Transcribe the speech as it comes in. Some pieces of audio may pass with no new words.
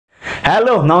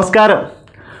Hello നമസ്കാരം.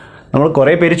 നമ്മൾ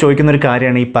കുറേ പേര് ചോദിക്കുന്നൊരു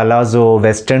കാര്യമാണ് ഈ പലാസോ,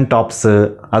 വെസ്റ്റേൺ ടോപ്സ്,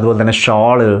 അതുപോലെ തന്നെ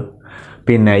ഷോള്,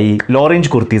 പിന്നെ ഈ ലോ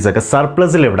റേഞ്ച് കുർത്തീസൊക്കെ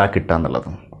സർപ്ലസിൽ എവിടെ കിട്ടുക എന്നുള്ളത്.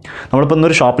 നമ്മളിപ്പോൾ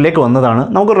ഇന്നൊരു ഷോപ്പിലേക്ക് വന്നതാണ്,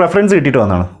 നമുക്കൊരു റെഫറൻസ് കിട്ടിയിട്ട്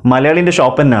വന്നതാണ്. മലയാളീൻ്റെ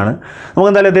ഷോപ്പ് തന്നെയാണ്.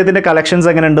 നമുക്ക് എന്തായാലും അദ്ദേഹത്തിൻ്റെ കളക്ഷൻസ്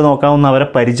എങ്ങനെ ഉണ്ട് നോക്കാവുന്ന അവരെ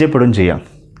പരിചയപ്പെടുകയും ചെയ്യാം.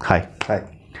 ഹായ്. ഹായ്.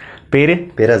 പേര്?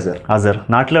 അസർ. അസർ.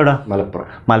 നാട്ടിലെവിടെ?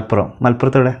 മലപ്പുറം.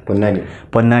 മലപ്പുറത്തെവിടെ?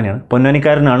 പൊന്നാനിയാണ്.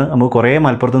 പൊന്നാനിക്കാരനാണ്. നമുക്ക് കുറേ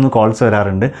മലപ്പുറത്ത് നിന്ന് കോൾസ്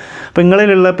വരാറുണ്ട്. അപ്പോൾ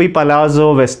നിങ്ങളിലുള്ള ഇപ്പോൾ ഈ പലാസോ,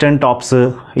 വെസ്റ്റേൺ ടോപ്സ്,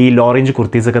 ഈ ലോ റേഞ്ച്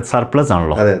കുർത്തീസൊക്കെ സർപ്ലസ്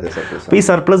ആണല്ലോ. അതെ അതെ, സർപ്ലസ്. അപ്പോൾ ഈ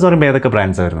സർപ്ലസ് പറയുമ്പോൾ ഏതൊക്കെ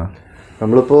ബ്രാൻഡ്സ് വരുന്നത്?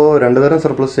 നമ്മളിപ്പോൾ രണ്ട് തരം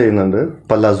സർപ്ലസ് ചെയ്യുന്നുണ്ട്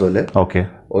പലാസോയില്. ഓക്കെ.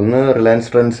 ഒന്ന് റിലയൻസ്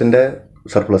ട്രെൻഡ്സിന്റെ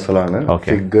സർപ്ലസുകളാണ്,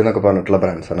 ഫിഗ് എന്നൊക്കെ പറഞ്ഞിട്ടുള്ള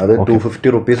ബ്രാൻഡ്സ് ആണ്. അത്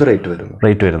 250 റുപ്പീസ് റേറ്റ്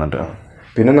വരുന്നുണ്ട്.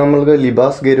 പിന്നെ നമ്മൾക്ക്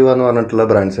ലിബാസ് ഗെരുവ എന്ന് പറഞ്ഞിട്ടുള്ള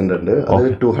ബ്രാൻഡ്സിൻ്റെ ഉണ്ട്, അത്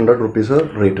 200 റുപ്പീസ്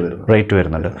റേറ്റ്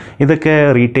വരുന്നുണ്ട്. ഇതൊക്കെ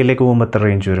റീറ്റെയിലേക്ക് പോകുമ്പോൾ എത്ര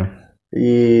റേഞ്ച് വരും?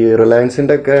 ഈ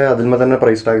റിലയൻസിന്റെ ഒക്കെ അതിന്മേൽ തന്നെ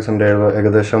പ്രൈസ് ടാഗ്സ് ഉണ്ട്,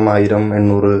 ഏകദേശം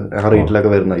 1000-800 ആ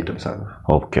റേറ്റിലൊക്കെ വരുന്ന ഐറ്റംസ് ആണ്.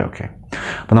 ഓക്കെ.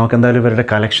 അപ്പോൾ നമുക്ക് എന്തായാലും ഇവരുടെ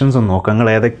കളക്ഷൻസ് ഒന്ന് നോക്കാം. നിങ്ങൾ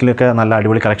ഏതെങ്കിലുമൊക്കെ നല്ല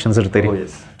അടിപൊളി കളക്ഷൻസ് എടുത്തരും.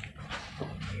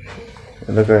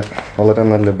 ഇതൊക്കെ വളരെ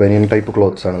നല്ല ബനിയൻ ടൈപ്പ്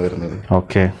ക്ലോത്ത്സ് ആണ് വരുന്നത്.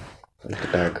 ഓക്കെ.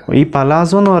 ഈ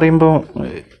പലാസോ എന്ന് പറയുമ്പോൾ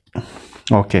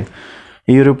ഓക്കെ,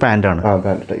 ഈ ഒരു പാൻറ്റാണ്.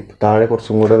 പാൻറ് ടൈപ്പ്, താഴെ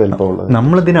കുറച്ചും കൂടെ വലുപ്പമുള്ളത്.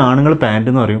 നമ്മളിതിന് ആണുങ്ങൾ പാൻറ്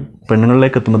എന്ന് പറയും,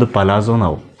 പെണ്ണുങ്ങളിലേക്ക് എത്തുന്നത് പലാസോ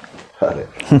എന്നാവും. അതെ,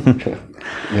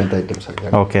 ഇങ്ങനത്തെ ഐറ്റംസ് ഒക്കെ.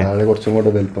 ഓക്കെ. താഴെ കുറച്ചും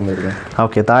കൂടെ വലുപ്പം വരുന്നത്.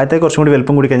 ഓക്കെ, താഴത്തെ കുറച്ചും കൂടി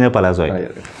വലുപ്പം കൂടി കഴിഞ്ഞാൽ പലാസോ ആയി.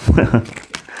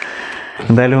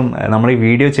 എന്തായാലും നമ്മൾ ഈ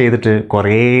വീഡിയോ ചെയ്തിട്ട്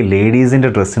കുറേ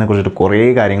ലേഡീസിൻ്റെ ഡ്രസ്സിനെ കുറിച്ചിട്ട് കുറേ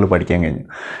കാര്യങ്ങൾ പഠിക്കാൻ കഴിഞ്ഞു.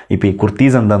 ഇപ്പോൾ ഈ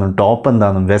കുർത്തീസ് എന്താണെന്നും ടോപ്പ്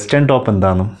എന്താണെന്നും വെസ്റ്റേൺ ടോപ്പ്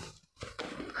എന്താണെന്നും.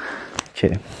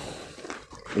 ശരി,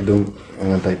 ഇതും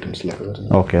അങ്ങനത്തെ ഐറ്റംസിലൊക്കെ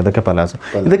വരുന്നത്. ഓക്കെ, അതൊക്കെ പലാസോ.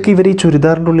 ഇതൊക്കെ ഇവർ ഈ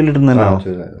ചുരിദാറിൻ്റെ ഉള്ളിൽ ഇടുന്നതാണോ?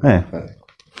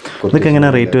 ഇതൊക്കെ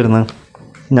എങ്ങനെയാണ് റേറ്റ് വരുന്നത്?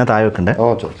 ഞാൻ താഴെ വെക്കണ്ടേ?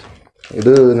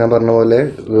 ഇത് ഞാൻ പറഞ്ഞ പോലെ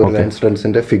റിലയൻസ്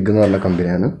ട്രെൻഡ്സിന്റെ ഫിഗ് എന്ന് പറഞ്ഞ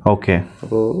കമ്പനിയാണ്. ഓക്കെ.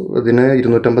 അപ്പോൾ ഇതിന്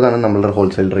 250 നമ്മളുടെ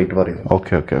ഹോൾസെയിൽ റേറ്റ് പറയുന്നത്.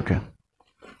 ഓക്കെ.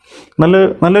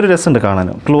 നല്ലൊരു രസമുണ്ട് കാണാൻ.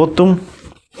 ക്ലോത്തും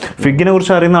ഫിഗിനെ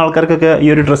കുറിച്ച് അറിയുന്ന ആൾക്കാർക്കൊക്കെ ഈ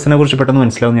ഒരു ഡ്രസ്സിനെ കുറിച്ച് പെട്ടെന്ന്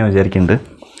മനസ്സിലാവും ഞാൻ വിചാരിക്കുന്നുണ്ട്.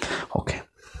 ഓക്കെ.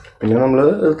 പിന്നെ നമ്മൾ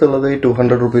എടുത്തുള്ളത് ഈ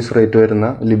 200 റുപ്പീസ് റേറ്റ് വരുന്ന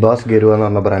ലിബാസ് ഗെരുവ എന്ന്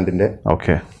പറഞ്ഞ ബ്രാൻഡിന്റെ.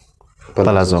 ഓക്കെ.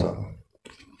 പലാസോ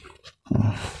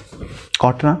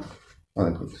കോട്ടനാ?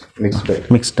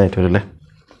 മിക്സ്ഡ് ആയിട്ട് വരും അല്ലേ?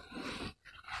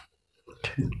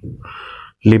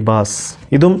 ലിബാസ്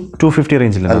ഇതും 250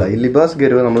 റേഞ്ചിൽ? അല്ല, ഈ ലിബാസ്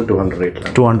ഗെരുവ നമ്മൾ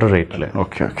 200 റേറ്റ് അല്ലേ?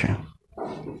 ഓക്കെ.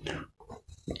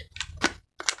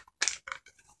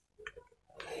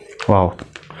 വാവ്,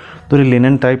 ഇതൊരു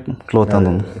ലിനൻ ടൈപ്പ് ക്ലോത്ത് ആണെന്ന്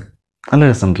തോന്നുന്നു.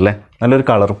 നല്ല രസമുണ്ടല്ലേ, നല്ലൊരു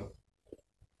കളറും.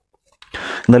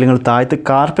 എന്തായാലും നിങ്ങൾ താഴത്ത്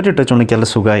കാർപ്പറ്റ് ഇട്ട് വെച്ചോണ്ടെങ്കിൽ നല്ല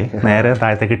സുഖമായി, നേരെ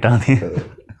താഴത്തേക്ക് ഇട്ടാൽ മതി.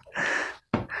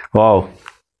 വാവ്,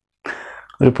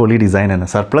 ഒരു പൊളി ഡിസൈൻ തന്നെ.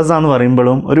 സർപ്ലസ് ആണെന്ന്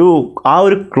പറയുമ്പോഴും ആ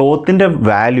ഒരു ക്ലോത്തിൻ്റെ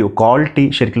വാല്യൂ, ക്വാളിറ്റി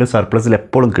ശരിക്കും സർപ്ലസിൽ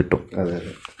എപ്പോഴും കിട്ടും.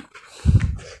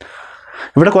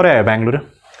 ഇവിടെ കുറേ ആയോ ബാംഗ്ലൂർ?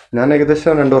 ഞാൻ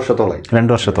ഏകദേശം 2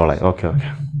 വർഷത്തോളമായി. ഓക്കെ.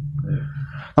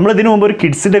 നമ്മളിതിനു മുമ്പ് ഒരു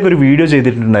കിഡ്സിൻ്റെ ഒക്കെ ഒരു വീഡിയോ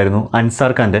ചെയ്തിട്ടുണ്ടായിരുന്നു,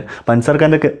 അൻസാർ ഖാൻ്റെ. അപ്പം അൻസാർ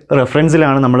ഖാൻ്റെ ഒക്കെ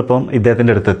റെഫറൻസിലാണ് നമ്മളിപ്പം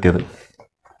ഇദ്ദേഹത്തിൻ്റെ അടുത്ത് എത്തിയത്.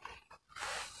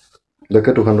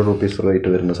 ഇതൊക്കെ 200 റുപ്പീസ് റേറ്റ്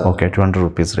വരുന്നത്. ഓക്കെ, 200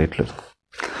 റുപ്പീസ് റേറ്റിൽ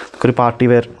ഒരു പാർട്ടി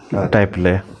വെയർ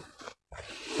ടൈപ്പില്ലേ?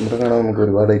 ഇവിടെ കാണാൻ നമുക്ക്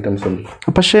ഒരുപാട് ഐറ്റംസ് ഉണ്ട്.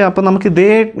 പക്ഷേ അപ്പം നമുക്ക് ഇതേ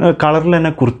കളറിൽ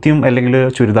തന്നെ കുർത്തിയും അല്ലെങ്കിൽ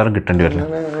ചുരിദാറും കിട്ടേണ്ടി വരില്ല?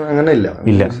 അങ്ങനെ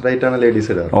ഇല്ല.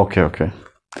 ലേഡീസ്. ഓക്കെ.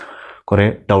 കുറേ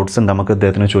ഡൗട്ട്സ് ഉണ്ട്, നമുക്ക്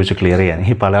ഇദ്ദേഹത്തിന് ചോദിച്ച് ക്ലിയർ ചെയ്യാൻ,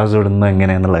 ഈ പലാസോ ഇടുന്നത്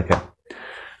എങ്ങനെയാണെന്നുള്ളതൊക്കെ.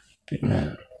 പിന്നെ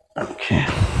ഓക്കെ,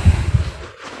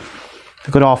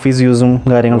 ഇതൊക്കെ ഒരു ഓഫീസ് യൂസും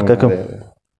കാര്യങ്ങൾക്കൊക്കെ.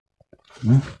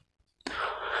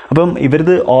 അപ്പം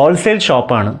ഇവരത് ഹോൾസെയിൽ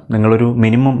ഷോപ്പാണ്. നിങ്ങളൊരു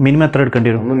മിനിമം എത്ര എടുക്കേണ്ടി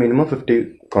വരും? Minimum 50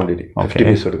 quantity.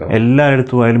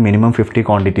 എല്ലായിടത്തും ആയാലും മിനിമം 50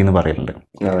 ക്വാണ്ടിറ്റി എന്ന് പറയുന്നുണ്ട്.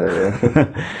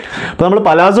 അപ്പോൾ നമ്മൾ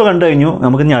പലാസോ കണ്ടു കഴിഞ്ഞു.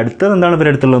 നമുക്ക് ഇനി അടുത്തത് എന്താണ്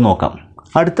ഇവരുടെ അടുത്തുള്ളത് നോക്കാം.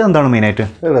 അടുത്തത് എന്താണ് മെയിനായിട്ട്?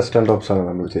 വെസ്റ്റേൺ ടോപ്സ് ആണ്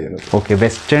നമ്മൾ ചെയ്യുന്നത്. ഓക്കെ,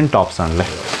 വെസ്റ്റേൺ ടോപ്സ് ആണല്ലേ?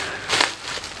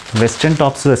 വെസ്റ്റേൺ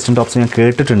ടോപ്സ് ഞാൻ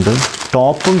കേട്ടിട്ടുണ്ട്.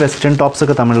 ടോപ്പും വെസ്റ്റേൺ ടോപ്സ്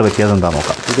ഒക്കെ തമ്മിലുള്ള വ്യത്യാസം എന്താ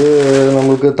നോക്കാം. ഇത്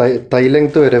നമുക്ക് തൈ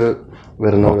ലെങ്ത് വരെ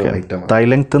വരുന്ന ഐറ്റം. തൈ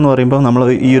ലെങ്ത് എന്ന് പറയുമ്പോൾ നമ്മൾ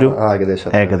ഈ ഒരു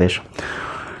ഏകദേശം.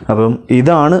 അപ്പം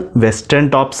ഇതാണ് വെസ്റ്റേൺ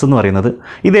ടോപ്സ് എന്ന് പറയുന്നത്.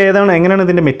 ഇത് ഏതാണ്, എങ്ങനെയാണ്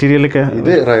ഇതിന്റെ മെറ്റീരിയലൊക്കെ?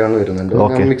 ഇത് റയോൺ വരുന്നുണ്ട്.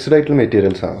 മിക്സ്ഡ് ആയിട്ടുള്ള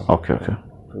മെറ്റീരിയൽസ് ആണ്. ഓക്കെ.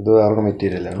 ഇത് വേറെ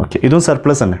മെറ്റീരിയലാണ്. ഓക്കെ, ഇതും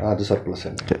സർപ്ലസ് തന്നെ? അത് സർപ്ലസ്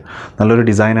തന്നെ. നല്ലൊരു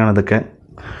ഡിസൈനാണ് ഇതൊക്കെ.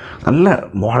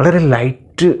 വളരെ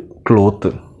ലൈറ്റ്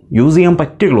ക്ലോത്ത്, യൂസ് ചെയ്യാൻ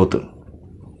പറ്റിയ ക്ലോത്ത്.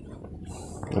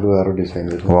 അത് വേറെ ഡിസൈൻ.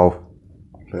 വാവ്.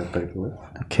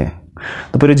 ഓക്കെ,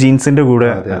 ഇതിപ്പോൾ ഒരു ജീൻസിൻ്റെ കൂടെ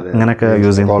അങ്ങനെയൊക്കെ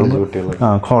യൂസ്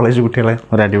ചെയ്യുന്നത്. കോളേജ് കുട്ടികളെ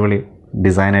ഒരു അടിപൊളി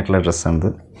ഡിസൈൻ ആയിട്ടുള്ള ഡ്രസ്സാണിത്.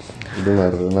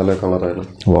 നല്ല കളറാണ്,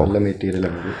 നല്ല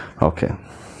മെറ്റീരിയലാണ്. ഓക്കെ,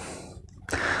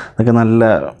 അതൊക്കെ നല്ല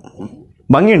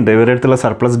ഭംഗിയുണ്ട് ഇവരുടെ അടുത്തുള്ള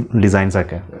സർപ്ലസ്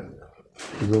ഡിസൈൻസൊക്കെ.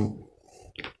 ഇത്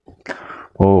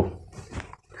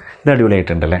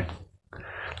അടിപൊളിയായിട്ടുണ്ടല്ലേ?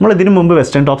 നമ്മളിതിനു മുമ്പ്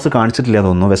വെസ്റ്റേൺ ടോപ്സ് കാണിച്ചിട്ടില്ല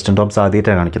തോന്നുന്നു. വെസ്റ്റേൺ ടോപ്സ്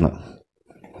ആദ്യമായിട്ടാണ് കാണിക്കുന്നത്.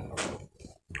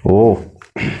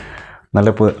 നല്ല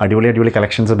അടിപൊളി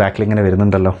കളക്ഷൻസ് ബാക്കിൽ ഇങ്ങനെ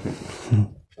വരുന്നുണ്ടല്ലോ.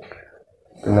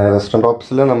 പിന്നെ വെസ്റ്റേൺ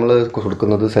ടോപ്സിൽ നമ്മൾ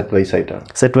കൊടുക്കുന്നത് സെറ്റ് വൈസ് ആയിട്ടാണ്.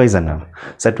 സെറ്റ് വൈസ് തന്നെയാണ്.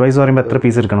 സെറ്റ് വൈസ് പറയുമ്പോൾ എത്ര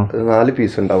പീസ് എടുക്കണം? 4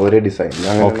 പീസ് ഉണ്ടാവും ഒരേ ഡിസൈൻ.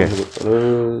 ഓക്കെ,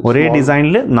 ഒരേ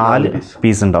ഡിസൈനിൽ 4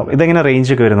 പീസ് ഉണ്ടാവും. ഇതെങ്ങനെ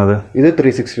റേഞ്ച് ഒക്കെ വരുന്നത്? ഇത്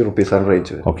 360 റുപ്പീസാണ്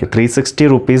റേഞ്ച്. ഓക്കെ, 360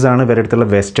 റുപ്പീസാണ് ഇവരുടെ അടുത്തുള്ള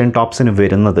വെസ്റ്റേൺ ടോപ്സിന്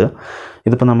വരുന്നത്.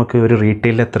 ഇതിപ്പോൾ നമുക്ക് ഒരു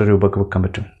റീറ്റെയിലിൽ എത്ര രൂപക്ക് വിൽക്കാൻ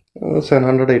പറ്റും?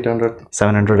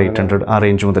 700-800 ആ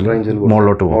റേഞ്ച് മുതൽ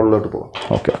മുകളിലോട്ട് പോകും.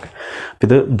 ഓക്കെ.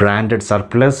 ഇത് ബ്രാൻഡഡ്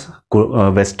സർപ്ലസ്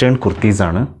വെസ്റ്റേൺ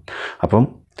കുർത്തീസാണ്. അപ്പം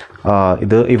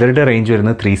ഇത് ഇവരുടെ റേഞ്ച്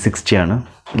വരുന്നത് 360 ആണ്.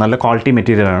 നല്ല ക്വാളിറ്റി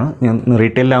മെറ്റീരിയലാണ്.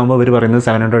 റീറ്റെയിലാകുമ്പോൾ അവർ പറയുന്നത്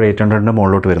 700-800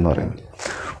 മുകളിലോട്ട് വരുന്ന പറയുന്നത്.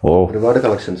 ഒരുപാട്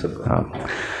കളക്ഷൻസ് ഉണ്ട്.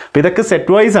 അപ്പോൾ ഇതൊക്കെ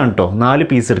സെറ്റ് വൈസ് ആണ് കേട്ടോ. 4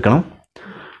 പീസ് എടുക്കണം,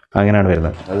 അങ്ങനെയാണ്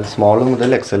വരുന്നത്. സ്മോൾ മുതൽ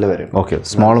എക്സൽ വരെ. ഓക്കെ,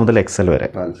 സ്മോൾ മുതൽ എക്സൽ വരെ.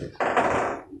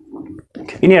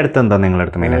 ഇനി അടുത്ത് എന്താ നിങ്ങളുടെ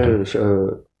അടുത്ത് മെയിനായിട്ട്?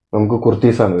 നമുക്ക്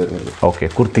കുർത്തീസാണ് വരുന്നത്. Okay,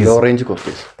 kurtis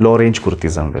law range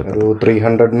kurtis ആണ് വരുന്നത്.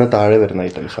 300 താഴെ വരുന്ന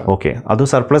ഐറ്റംസ് ആണ്. ഓക്കെ, അത്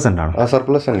സർപ്ലസ് തന്നെയാണ്?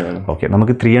 സർപ്ലസ് തന്നെയാണ്. ഓക്കെ,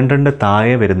 നമുക്ക് 300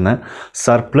 താഴെ വരുന്ന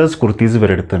സർപ്ലസ് കുർത്തീസ്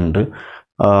ഇവർ എടുത്തിട്ടുണ്ട്.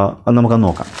 അത് നമുക്കത്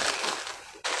നോക്കാം.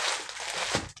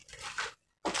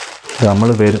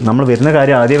 നമ്മൾ വരുന്ന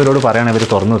കാര്യം ആദ്യം ഇവരോട് പറയുകയാണെങ്കിൽ ഇവർ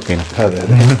തുറന്നു വെക്കേനും. അതെ.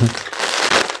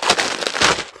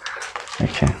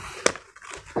 ഓക്കെ,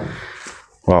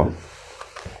 വാ.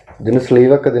 ഇതിന്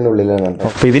സ്ലീവ് ഒക്കെ ഇതിൻ്റെ ഉള്ളിലാണ്.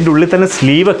 അപ്പോൾ ഇതിൻ്റെ ഉള്ളിൽ തന്നെ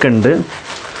സ്ലീവ് ഒക്കെ ഉണ്ട്.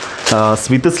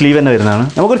 വിത്ത് സ്ലീവ് തന്നെ വരുന്നതാണ്.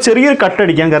 നമുക്കൊരു ചെറിയൊരു കട്ട്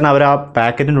അടിക്കാം, കാരണം അവർ ആ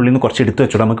പാക്കറ്റിൻ്റെ ഉള്ളിൽ നിന്ന് കുറച്ച് എടുത്ത്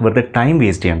വെച്ചോളൂ. നമുക്ക് വെറുതെ ടൈം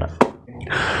വേസ്റ്റ് ചെയ്യേണ്ട.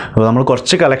 അപ്പോൾ നമ്മൾ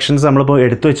കുറച്ച് കളക്ഷൻസ് നമ്മളിപ്പോൾ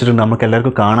എടുത്തു വെച്ചിട്ടുണ്ട്, നമുക്ക്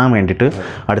എല്ലാവർക്കും കാണാൻ വേണ്ടിയിട്ട്.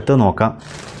 അടുത്ത് നോക്കാം.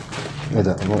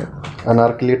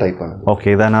 അനാർക്കലി ടൈപ്പാണ്. ഓക്കെ,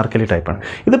 ഇത് അനാർക്കലി ടൈപ്പാണ്.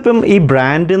 ഇതിപ്പം ഈ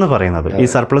ബ്രാൻഡ് എന്ന് പറയുന്നത്, ഈ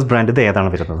സർപ്ലസ് ബ്രാൻഡ്, ഇത് ഏതാണ്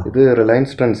വരുന്നത്? ഇത്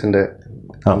റിലയൻസ് ട്രെൻഡ്സിൻ്റെ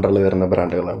അണ്ടറിൽ വരുന്ന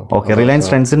ബ്രാൻഡുകളാണ്. ഓക്കെ, റിലയൻസ്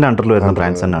ട്രെൻഡ്സിൻ്റെ അണ്ടറിൽ വരുന്ന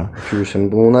ബ്രാൻഡ്സ് തന്നെയാണ്. ഫ്യൂഷൻ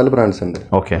 3-4 ബ്രാൻഡ്സ് ഉണ്ട്.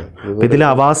 ഓക്കെ, ഇതിൽ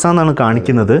അവാസ എന്നാണ്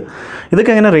കാണിക്കുന്നത്.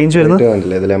 ഇതൊക്കെ എങ്ങനെ റേഞ്ച് വരുന്നത്?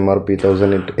 ഇതിൽ MRP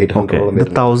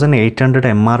 1800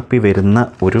 MRP വരുന്ന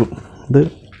ഒരു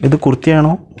ഇത്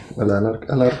കുർത്തിയാണോ?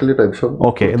 അനാർക്കലി ടൈപ്പ്.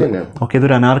 ഓക്കെ,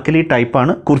 ഇതൊരു അനാർക്കലി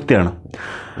ടൈപ്പാണ്, കുർത്തിയാണ്.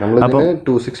 അപ്പോൾ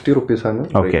 260 റുപ്പീസാണ്.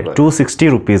 Okay, 260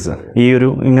 rupees. ഈ ഒരു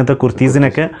ഇങ്ങനത്തെ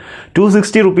കുർത്തീസിനൊക്കെ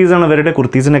 260 റുപ്പീസാണ് അവരുടെ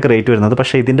കുർത്തീസിനൊക്കെ റേറ്റ് വരുന്നത്.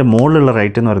 പക്ഷേ ഇതിൻ്റെ മുകളിലുള്ള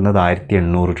റേറ്റ് എന്ന് പറയുന്നത്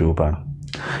 1800 രൂപയാണ്.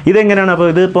 ഇതെങ്ങനെയാണ്? അപ്പോൾ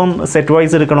ഇതിപ്പം സെറ്റ്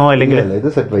വൈസ് എടുക്കണോ അല്ലെങ്കിൽ? ഇത്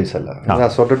സെറ്റ് വൈസ് അല്ല,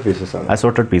 അസോർട്ടഡ് പീസസ് ആണ്.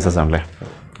 അസോർട്ടഡ് പീസസ് ആണല്ലേ?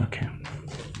 ഓക്കെ,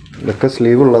 ഇതൊക്കെ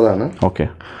സ്ലീവ് ഉള്ളതാണ്. ഓക്കെ,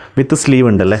 വിത്ത് സ്ലീവ്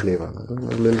ഉണ്ടല്ലേ?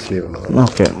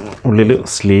 ഓക്കെ, ഉള്ളിൽ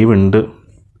സ്ലീവ് ഉണ്ട്.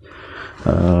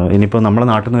 ഇനിയിപ്പോൾ നമ്മുടെ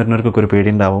നാട്ടിൽ നിന്ന് വരുന്നവർക്കൊക്കെ ഒരു പേടി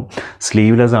ഉണ്ടാവും,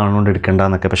 സ്ലീവ്ലെസ് ആണോണ്ട്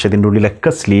എടുക്കേണ്ടതെന്നൊക്കെ. പക്ഷേ ഇതിൻ്റെ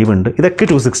ഉള്ളിലൊക്കെ സ്ലീവ് ഉണ്ട്. ഇതൊക്കെ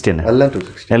 260 തന്നെ,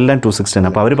 എല്ലാം 260 തന്നെ.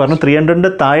 അപ്പോൾ അവർ പറഞ്ഞു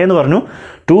 300 താഴെ എന്ന് പറഞ്ഞു.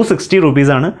 260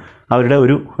 റുപ്പീസാണ് അവരുടെ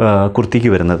ഒരു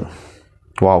കുർത്തിക്ക് വരുന്നത്.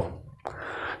 വാവ്,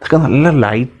 ഇതൊക്കെ നല്ല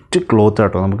ലൈറ്റ് ക്ലോത്ത്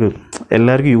കേട്ടോ. നമുക്ക്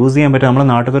എല്ലാവർക്കും യൂസ് ചെയ്യാൻ പറ്റും. നമ്മുടെ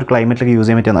നാട്ടിലത്തെ ഒരു ക്ലൈമറ്റിലൊക്കെ യൂസ്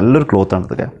ചെയ്യാൻ പറ്റിയ നല്ലൊരു ക്ലോത്താണ്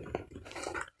ഇതൊക്കെ.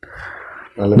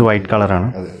 ഇത് വൈറ്റ് കളറാണ്.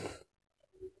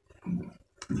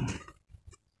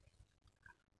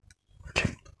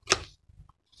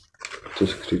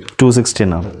 260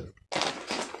 ആണ്.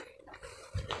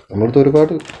 നമ്മളടുത്ത്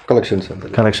ഒരുപാട് കളക്ഷൻസ്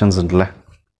ഉണ്ടല്ലേ.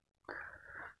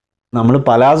 നമ്മൾ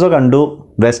പലാസോ കണ്ടു,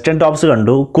 വെസ്റ്റേൺ ടോപ്സ്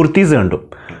കണ്ടു, കുർത്തീസ് കണ്ടു.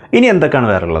 ഇനി എന്തൊക്കെയാണ്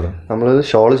വേറെ ഉള്ളത്? നമ്മൾ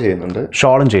ഷോളും ചെയ്യുന്നുണ്ട്.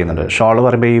 ഷോൾ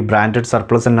പറയുമ്പോൾ ഈ ബ്രാൻഡഡ്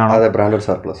സർപ്ലസ് തന്നെയാണോ? അതെ, branded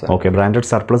surplus. Okay, branded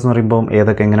surplus എന്ന് പറയുമ്പോൾ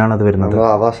ഏതൊക്കെ എങ്ങനെയാണ് അത് വരുന്നത്?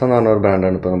 അവാസ എന്ന് പറഞ്ഞ ഒരു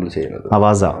ബ്രാൻഡാണ് ഇപ്പോൾ നമ്മൾ ചെയ്യുന്നത്.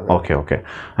 അവാസ. ഓക്കെ,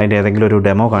 അതിൻ്റെ ഏതെങ്കിലും ഒരു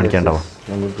ഡെമോ കാണിക്കേണ്ടാവും?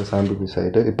 നമുക്ക് സാമ്പിൾ പീസ്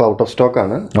ആയിട്ട് ഇപ്പോൾ ഔട്ട് ഓഫ് സ്റ്റോക്ക്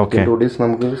ആണ്. 2 days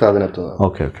നമുക്ക് സാധനം എത്തുന്നത്.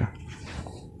 ഓക്കെ.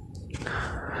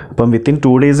 അപ്പം വിത്തിൻ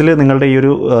 2 days നിങ്ങളുടെ ഈ ഒരു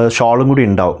ഷോളും കൂടി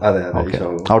ഉണ്ടാവും. ഓക്കെ,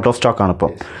 ഔട്ട് ഓഫ് സ്റ്റോക്ക് ആണ് ഇപ്പോൾ.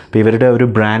 അപ്പോൾ ഇവരുടെ ഒരു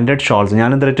ബ്രാൻഡഡ് ഷോൾസ്, ഞാൻ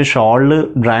എന്തായിട്ട് ഷോളിൽ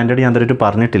ബ്രാൻഡഡ് ഞാൻ എന്തായിട്ട്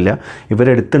പറഞ്ഞിട്ടില്ല.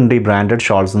 ഇവരെടുത്തുണ്ട് ഈ ബ്രാൻഡഡ്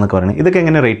ഷോൾസ് എന്നൊക്കെ പറയുന്നത്. ഇതൊക്കെ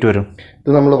എങ്ങനെ റേറ്റ് വരും?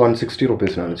 ഇത് നമ്മൾ 160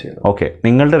 റുപ്പീസിനാണ് ചെയ്യുന്നത്. ഓക്കെ,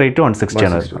 നിങ്ങളുടെ റേറ്റ് 160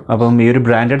 ആണ്. അപ്പം ഈ ഒരു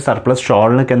ബ്രാൻഡഡ് സർപ്ലസ്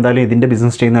ഷോളിനൊക്കെ എന്തായാലും ഇതിൻ്റെ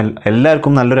ബിസിനസ് ചെയ്യുന്ന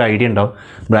എല്ലാവർക്കും നല്ലൊരു ഐഡിയ ഉണ്ടാവും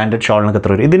ബ്രാൻഡഡ് ഷോളിനൊക്കെ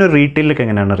എത്ര വരും. ഇതിനൊരു റീറ്റെയിലൊക്കെ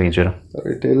എങ്ങനെയാണ് റേഞ്ച് വരും?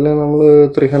 റീറ്റെയിലിൽ നമ്മൾ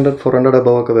 300-400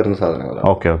 അബവ് ഒക്കെ വരുന്ന സാധനങ്ങളാണ്.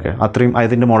 ഓക്കെ, അത്രയും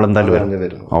അതിൻ്റെ മുകളിൽ എന്തായാലും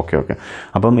വരും. ഓക്കെ.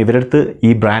 അപ്പം ഇവരടുത്ത് ഈ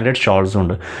ബ്രാൻഡഡ് ഷോൾസും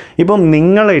ഉണ്ട്. ഇപ്പം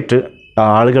നിങ്ങളായിട്ട്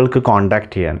ആളുകൾക്ക്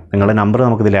കോൺടാക്ട് ചെയ്യാൻ നിങ്ങളുടെ നമ്പർ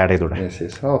നമുക്കിതിൽ ആഡ് ചെയ്തൂടെ?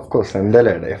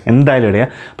 എന്തായാലും ഇടയാ.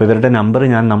 അപ്പോൾ ഇവരുടെ നമ്പർ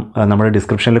ഞാൻ നമ്മുടെ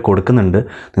ഡിസ്ക്രിപ്ഷനിൽ കൊടുക്കുന്നുണ്ട്.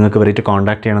 നിങ്ങൾക്ക് ഇവരായിട്ട്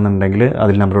കോൺടാക്ട് ചെയ്യണമെന്നുണ്ടെങ്കിൽ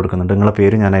അതിൽ നമ്പർ കൊടുക്കുന്നുണ്ട്. നിങ്ങളുടെ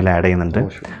പേര് ഞാൻ അതിൽ ആഡ് ചെയ്യുന്നുണ്ട്.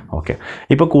 ഓക്കെ.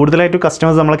 ഇപ്പോൾ കൂടുതലായിട്ട്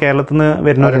കസ്റ്റമേഴ്സ് നമ്മളെ കേരളത്തിൽ നിന്ന്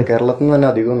വരുന്നവർ? കേരളത്തിൽ നിന്ന് തന്നെ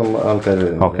അധികം ആൾക്കാർ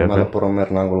വരുന്നത്. മലപ്പുറം,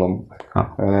 എറണാകുളം,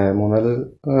 അങ്ങനെ 3-4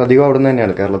 അധികം അവിടെ നിന്ന്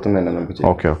തന്നെയാണ്, കേരളത്തിൽ നിന്ന് തന്നെ നമുക്ക്.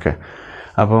 ഓക്കെ.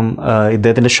 അപ്പം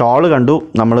ഇദ്ദേഹത്തിൻ്റെ ഷോൾ കണ്ടു,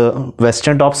 നമ്മൾ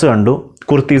വെസ്റ്റേൺ ടോപ്സ് കണ്ടു,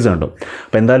 കുർത്തീസ് കണ്ടു.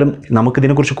 അപ്പോൾ എന്തായാലും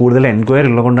നമുക്കിതിനെക്കുറിച്ച് കൂടുതൽ എൻക്വയറി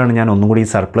ഉള്ളതുകൊണ്ടാണ് ഞാൻ ഒന്നും കൂടി ഈ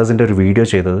സർപ്ലസിൻ്റെ ഒരു വീഡിയോ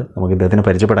ചെയ്തത്. നമുക്ക് ഇദ്ദേഹത്തിന്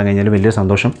പരിചയപ്പെടാൻ കഴിഞ്ഞാൽ വലിയ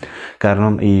സന്തോഷം.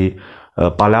 കാരണം ഈ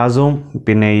പലാസോവും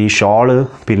പിന്നെ ഈ ഷോള്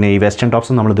പിന്നെ ഈ വെസ്റ്റേൺ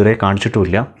ടോപ്സും നമ്മൾ ഇതുവരെ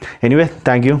കാണിച്ചിട്ടുമില്ല. Anyway,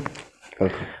 thank you.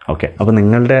 ഓക്കെ, അപ്പോൾ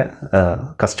നിങ്ങളുടെ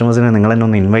കസ്റ്റമേഴ്സിനെ നിങ്ങൾ തന്നെ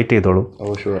ഒന്ന് ഇൻവൈറ്റ് ചെയ്തോളൂ.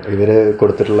 ഓ ഷുവർ, ഇവർ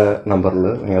കൊടുത്തിട്ടുള്ള നമ്പറിൽ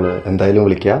നിങ്ങൾ എന്തായാലും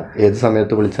വിളിക്കുക. ഏത്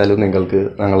സമയത്ത് വിളിച്ചാലും നിങ്ങൾക്ക്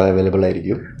ഞങ്ങൾ അവൈലബിൾ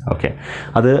ആയിരിക്കും. ഓക്കെ,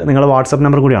 അത് നിങ്ങളുടെ വാട്സപ്പ്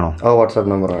നമ്പർ കൂടിയാണോ?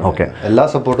 വാട്സാപ്പ് നമ്പറാണ്. ഓക്കെ, എല്ലാ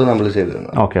സപ്പോർട്ടും നമ്മൾ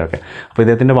ചെയ്തിരുന്നു. ഓക്കെ ഓക്കെ, അപ്പോൾ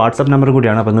ഇദ്ദേഹത്തിൻ്റെ വാട്സപ്പ് നമ്പർ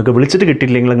കൂടിയാണ്. അപ്പോൾ നിങ്ങൾക്ക് വിളിച്ചിട്ട്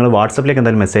കിട്ടിയില്ലെങ്കിൽ നിങ്ങൾ വാട്സപ്പിലേക്ക്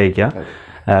എന്തായാലും മെസ്സേജ് അയക്കുക.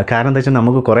 കാരണം എന്താ വെച്ചാൽ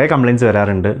നമുക്ക് കുറേ കംപ്ലയിൻറ്റ്സ്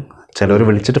വരാറുണ്ട്, ചിലർ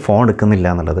വിളിച്ചിട്ട് ഫോൺ എടുക്കുന്നില്ല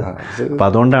എന്നുള്ളത്. അപ്പോൾ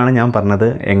അതുകൊണ്ടാണ് ഞാൻ പറഞ്ഞത്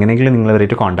എങ്ങനെയെങ്കിലും നിങ്ങൾ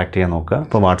അവരായിട്ട് കോൺടാക്ട് ചെയ്യാൻ നോക്കുക.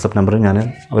 അപ്പോൾ വാട്സപ്പ് നമ്പർ ഞാൻ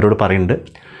അവരോട് പറയുന്നുണ്ട്.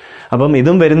 അപ്പം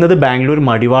ഇതും വരുന്നത് ബാംഗ്ലൂർ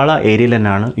മടിവാള ഏരിയയിൽ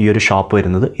തന്നെയാണ് ഈ ഒരു ഷോപ്പ്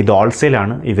വരുന്നത്. ഇത്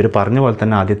ഹോൾസെയിലാണ്. ഇവർ പറഞ്ഞ പോലെ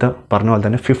തന്നെ പറഞ്ഞ പോലെ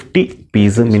തന്നെ 50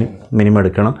 പീസ് മിനിമം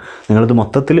എടുക്കണം. നിങ്ങളിത്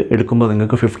മൊത്തത്തിൽ എടുക്കുമ്പോൾ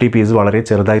നിങ്ങൾക്ക് 50 പീസ് വളരെ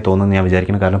ചെറുതായി തോന്നുന്നു ഞാൻ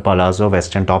വിചാരിക്കുന്നു. കാരണം palazzo,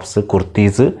 western tops,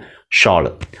 kurtis,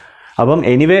 shawl. അപ്പം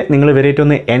എനിവേ നിങ്ങൾ ഇവരായിട്ട്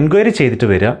ഒന്ന് എൻക്വയറി ചെയ്തിട്ട്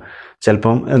വരിക.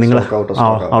 ചിലപ്പം നിങ്ങൾ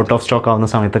ഔട്ട് ഓഫ് സ്റ്റോക്ക് ആവുന്ന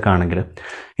സമയത്തൊക്കെ ആണെങ്കിൽ.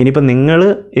 ഇനിയിപ്പോൾ നിങ്ങൾ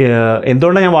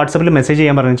എന്തുകൊണ്ടാണ് ഞാൻ വാട്സാപ്പിൽ മെസ്സേജ്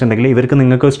ചെയ്യാൻ പറഞ്ഞിട്ടുണ്ടെങ്കിൽ ഇവർക്ക്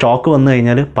നിങ്ങൾക്ക് സ്റ്റോക്ക് വന്നു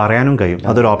കഴിഞ്ഞാൽ പറയാനും കഴിയും.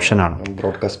 അതൊരു ഓപ്ഷനാണ്.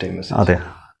 അതെ.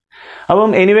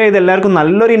 അപ്പം എനിവേ ഇത് എല്ലാവർക്കും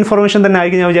നല്ലൊരു ഇൻഫർമേഷൻ തന്നെ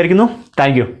ആയിരിക്കും ഞാൻ വിചാരിക്കുന്നു.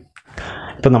 Thank you.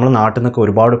 ഇപ്പം നമ്മൾ നാട്ടിൽ നിന്നൊക്കെ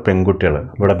ഒരുപാട് പെൺകുട്ടികൾ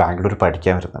ഇവിടെ ബാംഗ്ലൂർ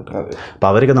പഠിക്കാൻ വരുന്നുണ്ട്. അപ്പോൾ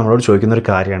അവരൊക്കെ നമ്മളോട് ചോദിക്കുന്നൊരു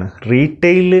കാര്യമാണ്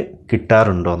റീറ്റെയിൽ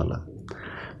കിട്ടാറുണ്ടോ എന്നുള്ളത്.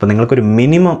 അപ്പോൾ നിങ്ങൾക്കൊരു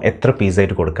മിനിമം എത്ര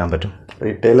പീസായിട്ട് കൊടുക്കാൻ പറ്റും?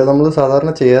 റീറ്റെയിൽ നമ്മൾ സാധാരണ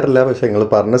ചെയ്യാറില്ല, പക്ഷെ നിങ്ങൾ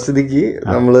പറഞ്ഞ സ്ഥിതിക്ക്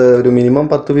നമ്മൾ ഒരു മിനിമം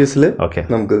 10 പീസിൽ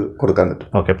നമുക്ക് കൊടുക്കാൻ പറ്റും.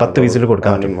 ഓക്കെ, 10 പീസിൽ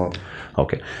കൊടുക്കാൻ പറ്റും.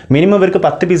 ഓക്കെ, മിനിമം ഇവർക്ക്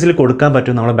 10 പീസിൽ കൊടുക്കാൻ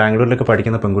പറ്റും. നമ്മൾ ബാംഗ്ലൂരിലൊക്കെ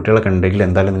പഠിക്കുന്ന പെൺകുട്ടികളൊക്കെ ഉണ്ടെങ്കിൽ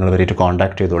എന്തായാലും നിങ്ങൾ ഇവരായിട്ട്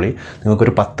കോൺടാക്ട് ചെയ്തോളി.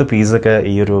 നിങ്ങൾക്കൊരു 10 പീസൊക്കെ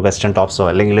ഈ ഒരു വെസ്റ്റേൺ ടോപ്സോ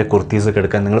അല്ലെങ്കിൽ കുർത്തീസൊക്കെ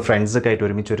എടുക്കാൻ നിങ്ങൾ ഫ്രണ്ട്സൊക്കെ ആയിട്ട്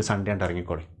ഒരുമിച്ച് ഒരു സൺഡേ ആയിട്ട്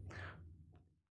ഇറങ്ങിക്കോളി.